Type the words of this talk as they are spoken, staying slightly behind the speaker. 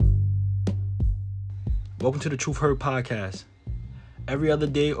Welcome to the Truth Heard podcast. Every other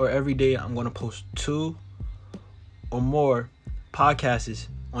day or every day, I'm going to post 2 or more podcasts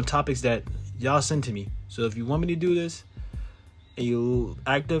on topics that y'all send to me. So if you want me to do this and you're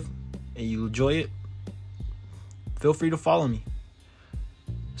active and you enjoy it, feel free to follow me.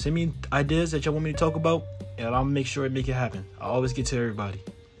 Send me ideas that y'all want me to talk about, and I'll make sure to make it happen. I always get to everybody.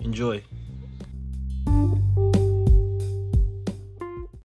 Enjoy.